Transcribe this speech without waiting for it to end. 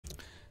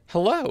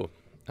Hello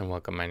and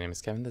welcome. My name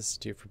is Kevin. This is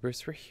Dude for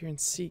Burce. We're here in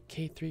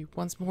CK3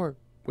 once more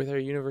with our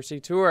university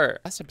tour.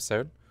 Last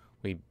episode,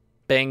 we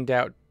banged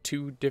out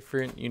two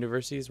different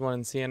universities, one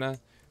in Siena,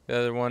 the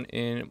other one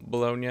in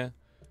Bologna.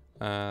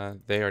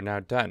 They are now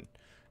done.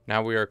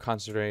 Now we are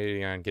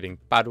concentrating on getting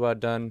Padua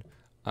done,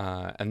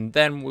 and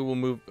then we will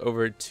move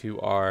over to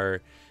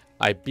our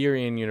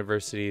Iberian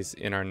universities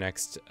in our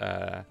next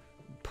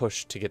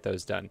push to get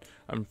those done.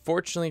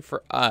 Unfortunately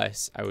for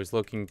us, I was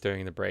looking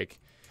during the break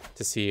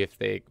to see if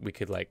we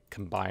could like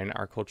combine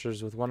our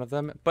cultures with one of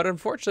them, but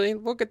unfortunately,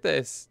 look at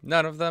this,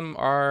 none of them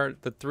are.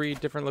 The three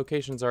different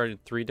locations are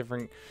three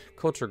different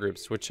culture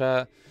groups, which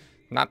not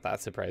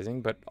that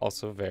surprising, but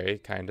also very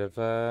kind of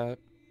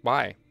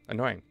why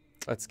annoying.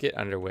 Let's get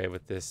underway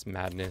with this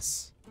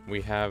madness.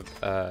 We have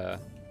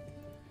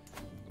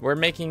we're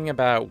making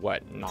about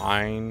what,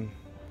 9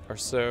 or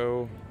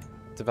so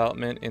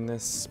development in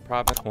this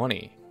province.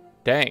 20.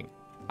 Dang,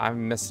 I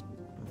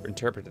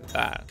misinterpreted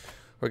that.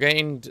 We're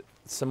gained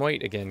some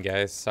weight again,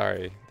 guys.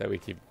 Sorry that we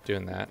keep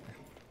doing that.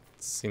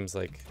 It seems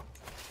like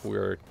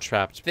we're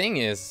trapped. Thing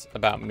is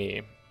about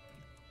me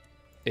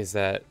is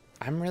that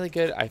I'm really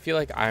good. I feel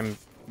like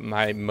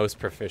my most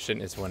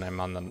proficient is when I'm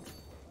on the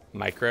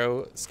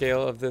micro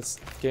scale of this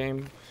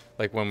game.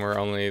 Like when we're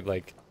only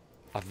like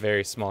a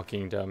very small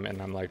kingdom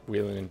and I'm like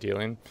wheeling and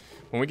dealing.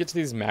 When we get to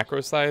these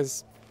macro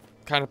size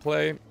kind of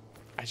play,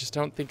 I just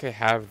don't think I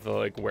have the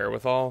like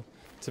wherewithal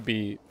to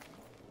be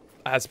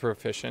as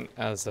proficient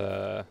as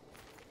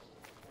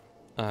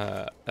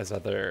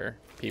other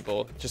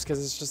people, just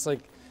because it's just like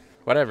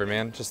whatever,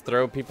 man, just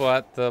throw people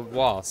at the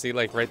wall. See,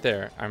 like right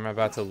there, I'm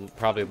about to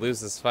probably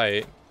lose this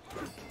fight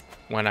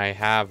when I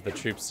have the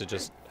troops to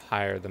just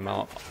hire them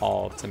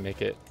all to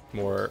make it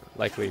more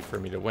likely for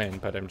me to win,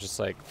 but I'm just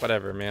like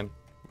whatever, man.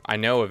 I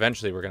know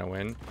eventually we're gonna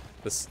win.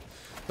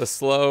 The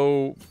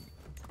slow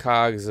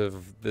cogs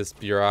of this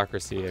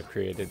bureaucracy I've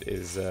created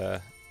is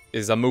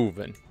a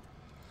moving.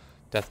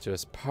 Death to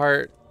us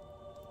part.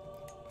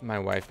 My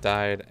wife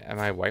died. Am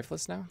I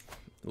wifeless now?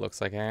 It looks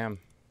like I am.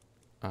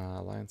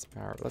 Alliance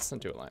power. Let's not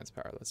do alliance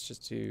power. Let's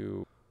just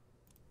do...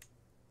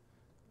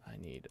 I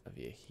need a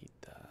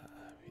viejita.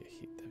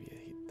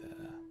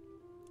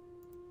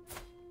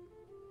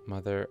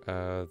 Mother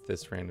of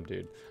this random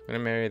dude. I'm gonna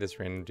marry this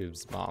random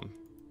dude's mom.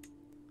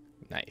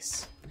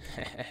 Nice.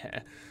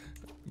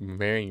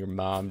 Marrying your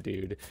mom,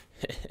 dude.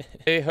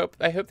 I hope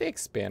they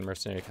expand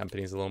mercenary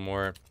companies a little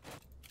more.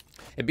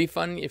 It'd be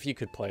fun if you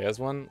could play as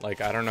one.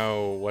 Like, I don't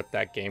know what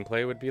that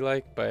gameplay would be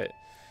like, but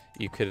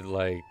you could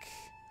like,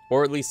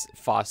 or at least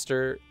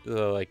foster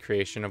the like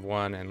creation of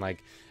one and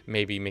like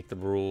maybe make the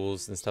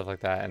rules and stuff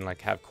like that and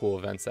like have cool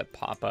events that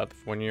pop up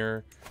when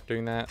you're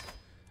doing that.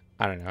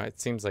 I don't know.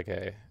 It seems like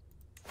a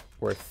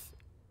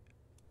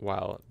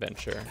worthwhile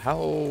venture.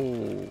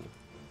 How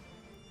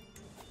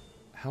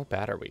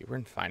bad are we? We're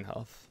in fine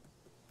health.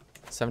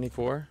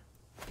 74.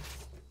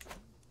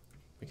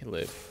 We can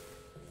live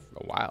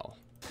a while.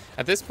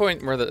 At this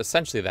point, we're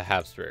essentially the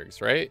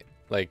Habsburgs, right?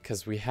 Like,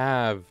 because we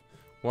have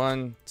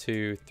 1,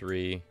 2,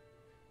 3,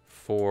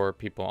 4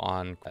 people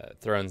on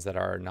thrones that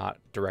are not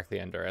directly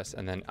under us,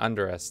 and then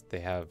under us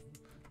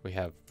we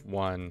have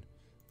 1,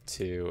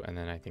 2, and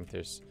then I think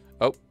there's,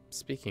 oh,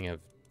 speaking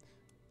of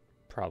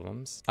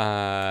problems,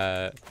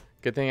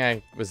 good thing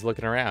I was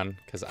looking around,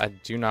 because I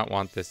do not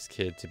want this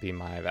kid to be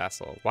my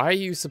vassal. Why are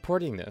you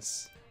supporting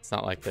this? It's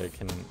not like you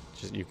can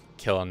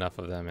kill enough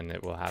of them and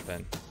it will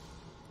happen.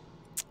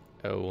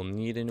 Oh, we'll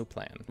need a new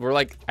plan. We're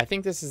like, I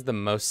think this is the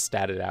most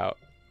statted out.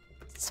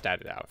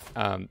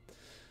 I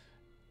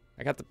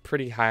got the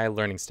pretty high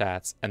learning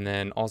stats, and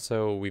then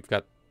also we've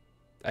got,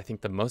 I think,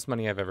 the most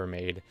money I've ever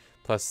made,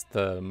 plus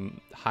the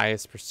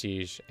highest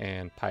prestige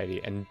and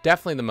piety, and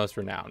definitely the most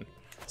renown.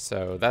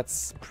 So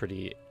that's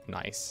pretty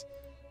nice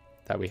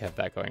that we have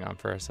that going on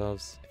for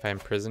ourselves. If I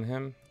imprison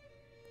him,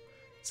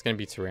 it's gonna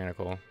be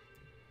tyrannical.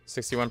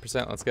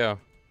 61%, let's go.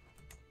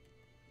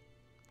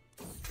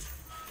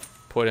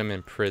 Put him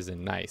in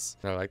prison. Nice.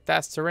 They're like,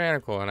 that's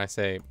tyrannical, and I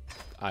say,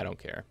 I don't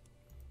care.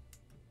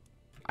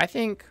 I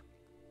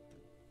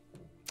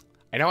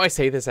know I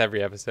say this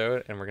every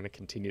episode, and we're gonna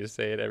continue to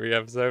say it every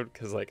episode,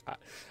 because like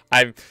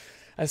I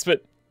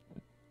spent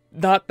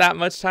not that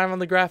much time on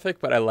the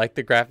graphic, but I like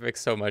the graphic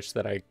so much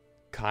that I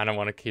kind of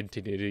want to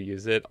continue to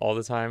use it all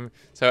the time.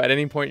 So at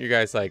any point you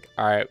guys like,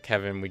 all right,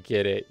 Kevin, we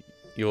get it,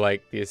 you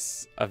like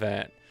this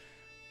event,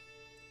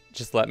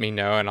 just let me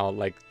know and I'll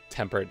like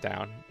temper it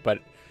down. But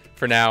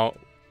for now,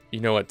 you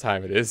know what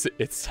time it is.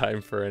 It's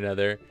time for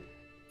another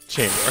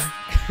chain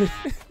war.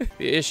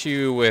 The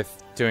issue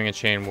with doing a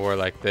chain war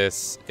like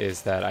this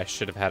is that I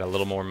should have had a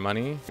little more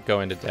money to go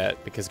into debt,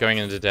 because going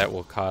into debt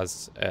will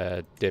cause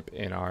a dip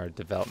in our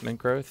development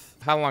growth.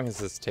 How long has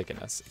this taken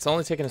us? It's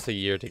only taken us a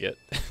year to get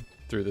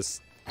through this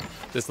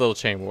little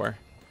chain war.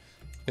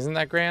 Isn't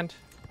that grand?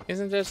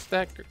 Isn't just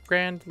that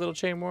grand little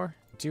chain war?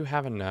 Do you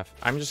have enough?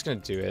 I'm just gonna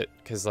do it,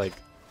 because like,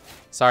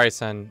 sorry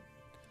son,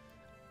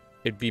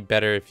 it'd be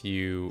better if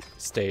you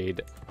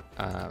stayed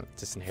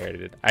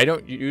disinherited. I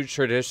don't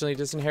traditionally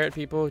disinherit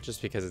people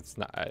just because it's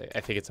not. I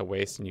think it's a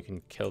waste and you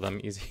can kill them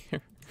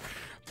easier.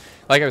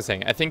 Like I was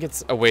saying, I think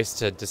it's a waste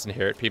to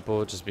disinherit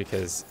people just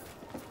because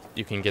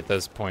you can get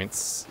those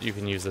points. You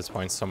can use those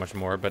points so much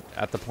more. But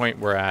at the point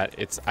we're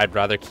at, I'd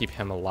rather keep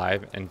him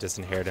alive and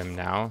disinherit him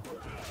now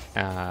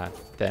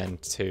than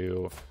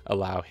to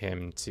allow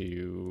him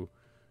to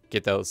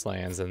get those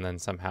lands and then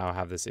somehow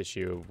have this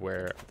issue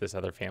where this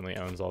other family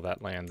owns all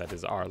that land that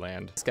is our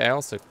land. This guy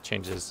also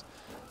changes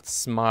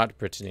smart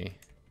Brittany.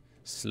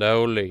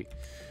 Slowly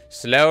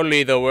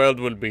the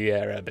world will be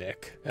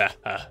Arabic.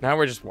 Now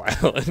we're just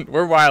wilding.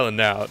 We're wilding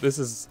now. This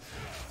is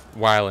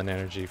wilding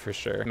energy for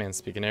sure. Man,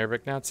 speaking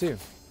Arabic now too.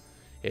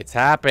 It's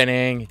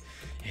happening.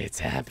 It's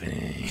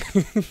happening.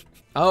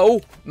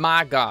 Oh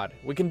my God,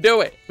 we can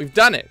do it. We've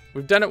done it.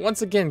 We've done it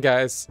once again,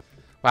 guys.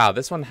 Wow,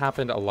 this one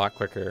happened a lot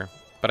quicker.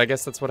 But I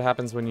guess that's what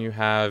happens when you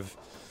have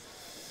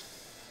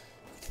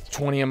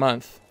 20 a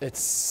month.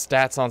 It's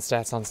stats on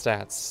stats on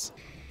stats.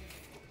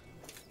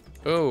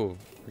 Oh,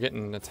 we're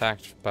getting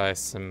attacked by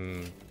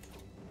some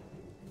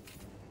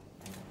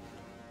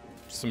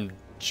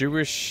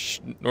Jewish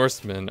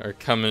Norsemen are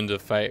coming to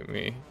fight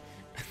me.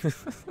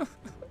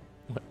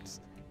 What?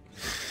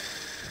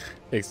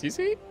 Excuse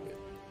me?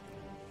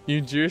 You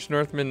Jewish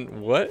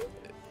Northmen, what?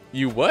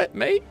 You what,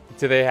 mate?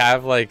 Do they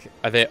have like,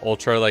 are they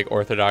ultra like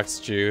Orthodox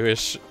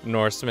Jewish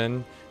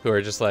Norsemen who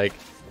are just like,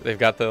 they've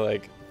got the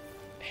like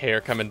hair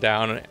coming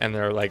down and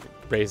they're like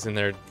raising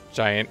their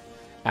giant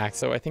axe?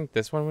 So I think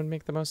this one would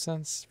make the most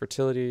sense.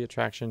 Fertility,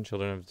 attraction,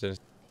 children of...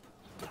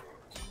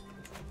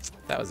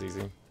 That was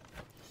easy.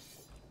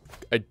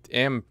 I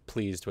am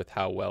pleased with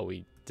how well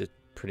we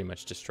pretty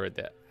much destroyed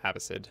the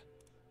Abbasid.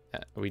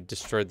 We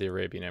destroyed the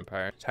Arabian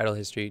Empire. Title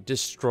history,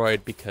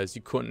 destroyed because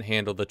you couldn't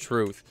handle the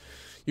truth.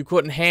 You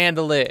couldn't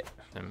handle it.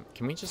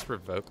 Can we just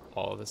revoke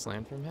all of this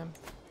land from him?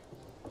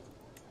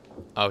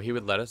 Oh, he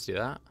would let us do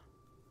that?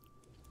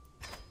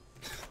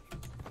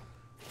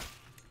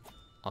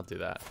 I'll do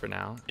that for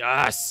now.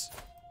 Yes!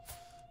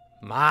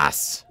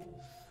 Mas!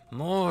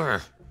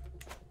 More!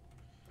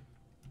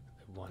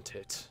 I want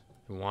it.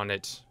 I want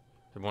it.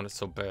 I want it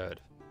so bad.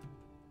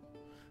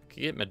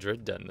 Could get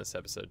Madrid done this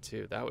episode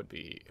too. That would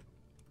be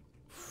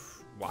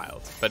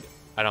wild. But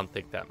I don't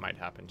think that might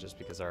happen just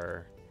because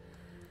our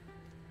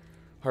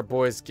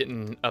boy's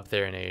getting up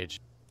there in age.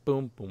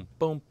 Boom, boom,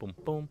 boom, boom,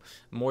 boom.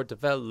 More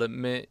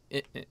development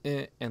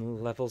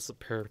and levels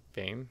per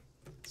fame.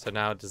 So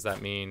now does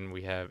that mean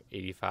we have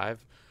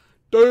 85?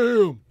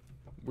 Damn!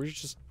 We're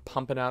just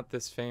pumping out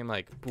this fame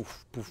like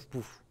poof, poof,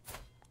 poof.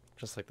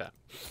 Just like that.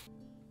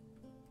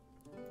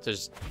 To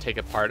just take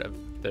a part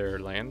of their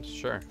land?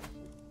 Sure.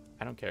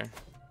 I don't care.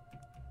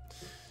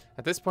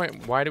 At this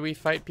point, why do we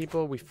fight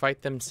people? We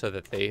fight them so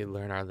that they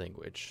learn our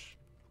language.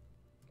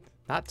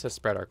 Not to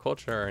spread our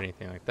culture or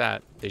anything like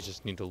that. They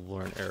just need to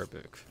learn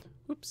Arabic.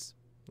 Oops.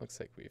 Looks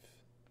like we've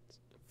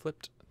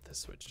flipped the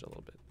switch a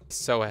little bit.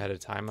 So ahead of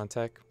time on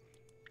tech.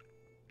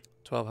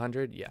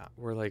 1200? Yeah,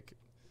 we're like,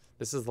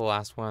 this is the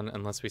last one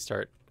unless we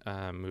start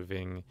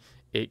moving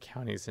 8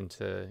 counties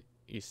into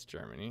East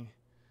Germany.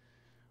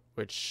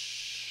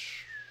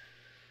 Which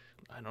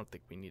I don't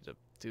think we need to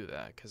do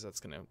that because that's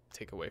going to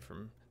take away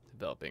from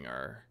developing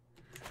our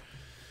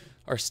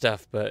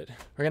stuff, but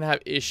we're gonna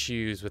have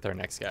issues with our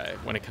next guy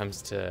when it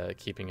comes to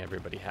keeping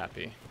everybody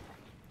happy.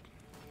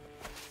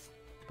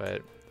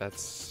 But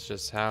that's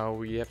just how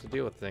we have to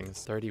deal with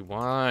things.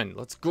 31,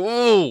 let's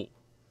go!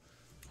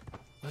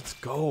 Let's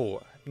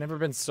go. I've never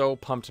been so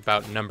pumped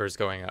about numbers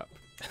going up.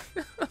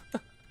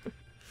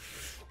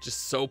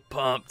 Just so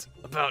pumped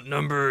about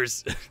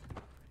numbers.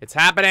 It's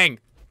happening!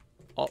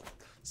 All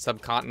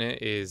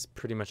subcontinent is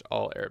pretty much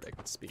all Arabic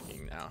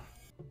speaking now.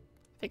 I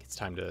think it's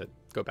time to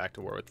go back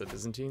to war with the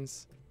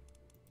Byzantines.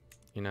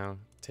 You know,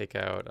 take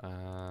out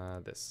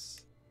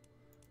this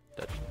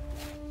Dutch.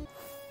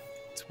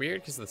 It's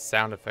weird because the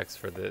sound effects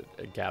for the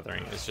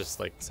gathering is just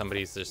like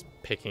somebody's just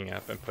picking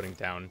up and putting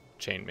down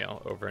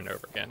chainmail over and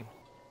over again.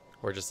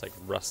 Or just like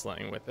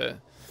rustling with it.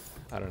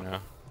 I don't know.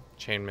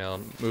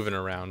 Chainmail moving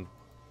around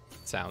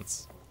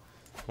sounds.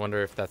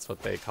 Wonder if that's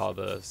what they call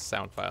the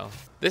sound file.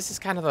 This is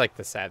kind of like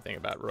the sad thing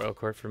about Royal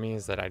Court for me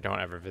is that I don't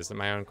ever visit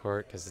my own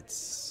court because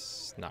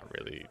it's not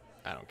really,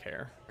 I don't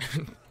care.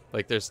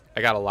 Like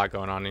I got a lot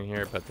going on in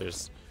here, but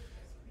there's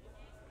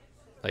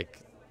like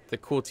the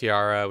cool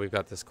tiara. We've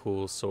got this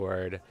cool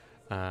sword.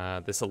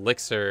 This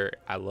elixir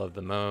I love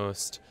the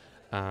most.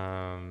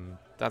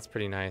 That's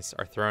pretty nice.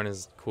 Our throne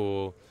is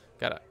cool.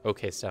 Got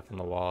okay stuff on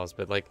the walls,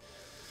 but like,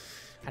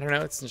 I don't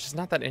know. It's just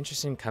not that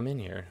interesting to come in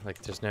here.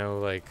 Like there's no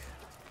like,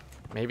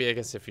 maybe I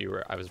guess if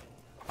I was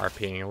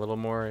RPing a little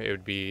more, it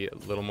would be a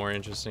little more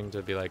interesting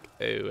to be like,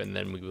 oh, and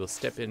then we will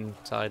step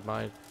inside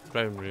my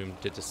throne room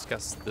to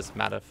discuss this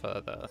matter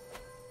further.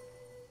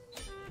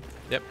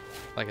 Yep,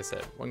 like I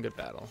said, one good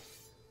battle.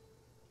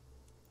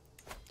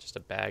 Just a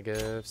bag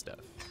of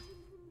stuff.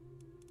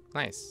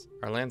 Nice.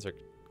 Our lands are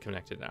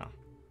connected now.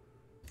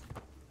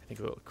 I think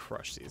we'll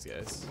crush these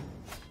guys.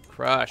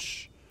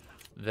 Crush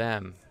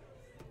them.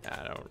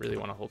 I don't really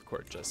want to hold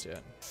court just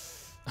yet.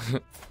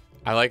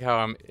 I like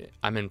how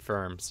I'm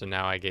infirm, so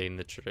now I gain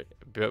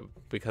the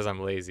because I'm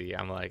lazy.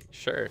 I'm like,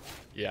 sure,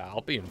 yeah,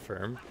 I'll be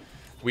infirm.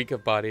 Weak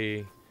of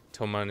body,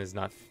 Tauma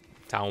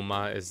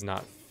is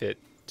not fit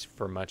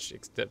for much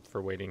except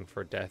for waiting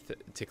for death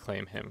to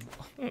claim him.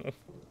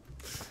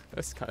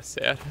 That's kind of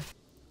sad.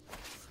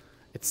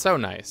 It's so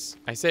nice.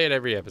 I say it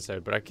every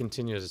episode, but I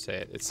continue to say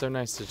it. It's so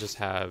nice to just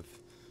have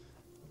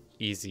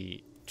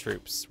easy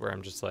troops where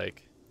I'm just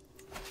like,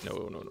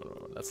 no,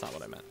 that's not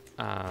what I meant.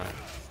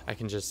 I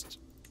can just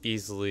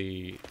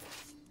easily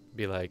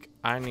be like,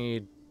 I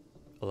need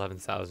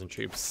 11,000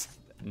 troops.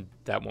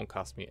 That won't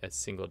cost me a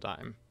single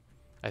dime.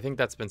 I think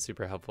that's been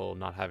super helpful,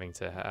 not having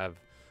to have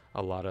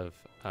a lot of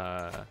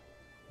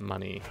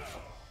money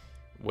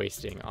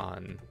wasting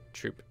on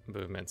troop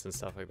movements and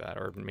stuff like that,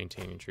 or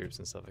maintaining troops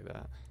and stuff like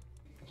that.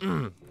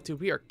 Dude,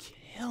 we are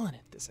killing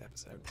it this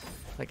episode.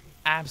 Like,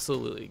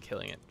 absolutely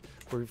killing it.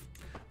 We're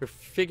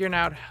figuring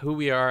out who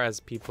we are as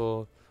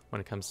people when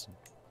it comes to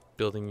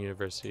building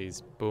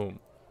universities. Boom.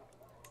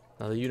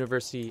 Another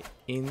university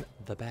in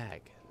the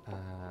bag.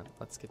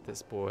 Let's get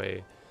this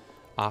boy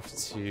off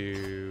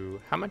to...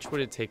 How much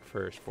would it take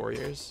first? 4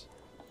 years?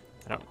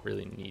 I don't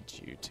really need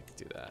you to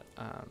do that.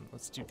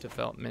 Let's do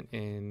development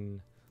in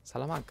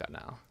Salamanca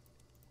now.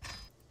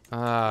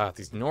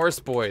 These Norse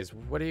boys.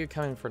 What are you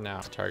coming for now?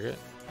 Target?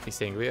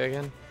 East Anglia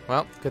again?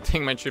 Well, good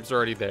thing my troops are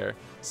already there.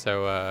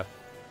 So,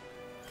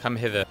 come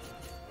hither.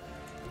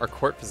 Our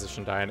court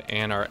position died,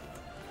 and our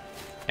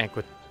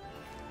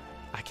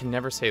I can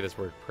never say this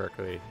word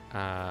correctly.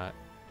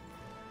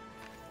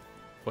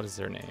 What is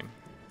their name?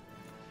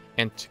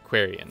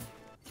 Antiquarian.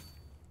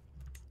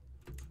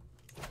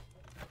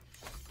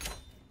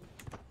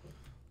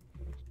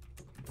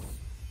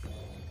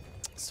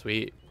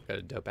 Sweet. Got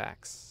a dope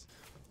axe.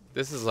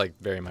 This is like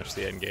very much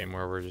the end game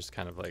where we're just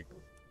kind of like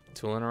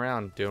tooling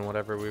around, doing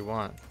whatever we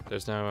want.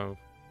 It's not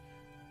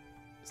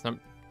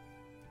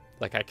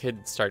like I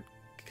could start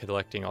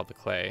collecting all the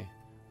clay,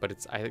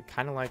 but I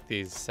kind of like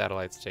these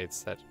satellite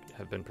states that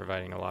have been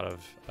providing a lot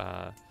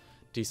of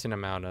decent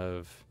amount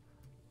of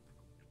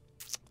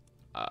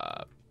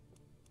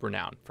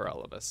renown for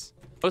all of us.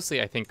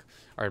 Mostly, I think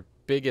our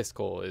biggest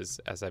goal is,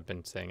 as I've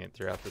been saying it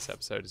throughout this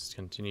episode, is to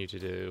continue to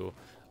do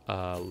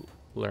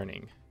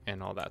learning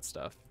and all that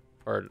stuff.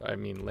 Or, I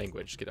mean,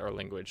 language, get our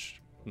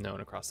language known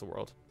across the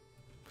world.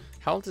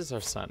 How old is our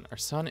son? Our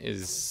son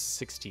is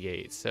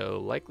 68, so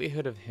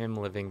likelihood of him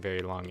living very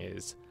long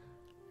is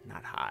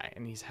not high.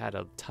 And he's had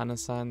a ton of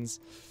sons.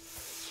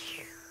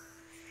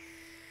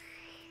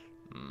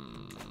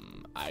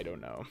 I don't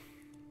know.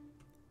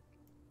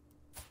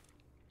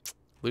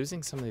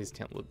 Losing some of these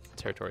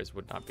territories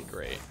would not be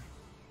great.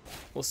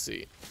 We'll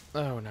see.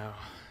 Oh no.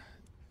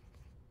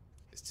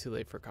 It's too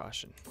late for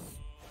caution.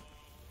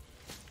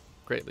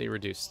 Greatly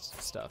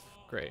reduced stuff.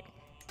 Great.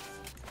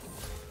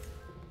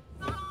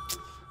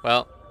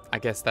 Well, I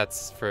guess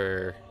that's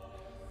for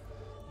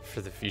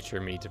the future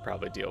me to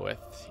probably deal with.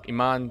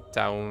 Imam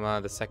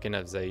Tauma, the second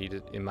of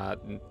Zaid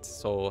Imad's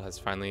soul, has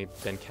finally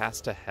been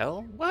cast to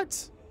hell?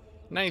 What?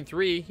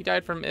 93? He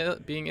died from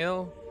being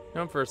ill?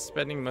 Known for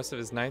spending most of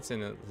his nights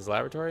in his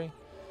laboratory?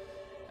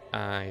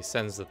 He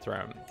sends the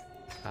throne.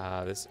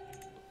 This...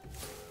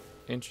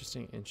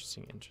 Interesting.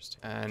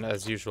 And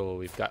as usual,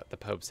 we've got the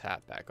Pope's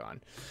hat back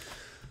on.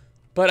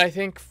 But I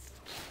think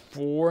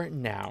for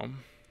now,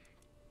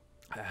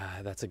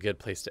 that's a good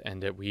place to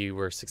end it. We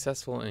were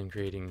successful in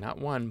creating not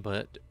one,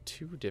 but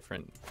 2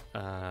 different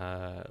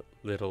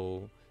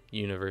little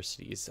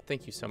universities.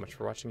 Thank you so much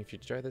for watching. If you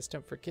enjoyed this,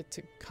 don't forget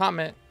to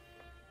comment,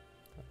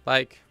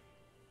 like,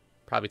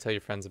 probably tell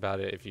your friends about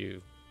it if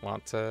you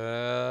want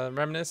to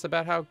reminisce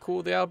about how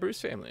cool the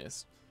Burce family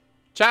is.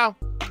 Ciao!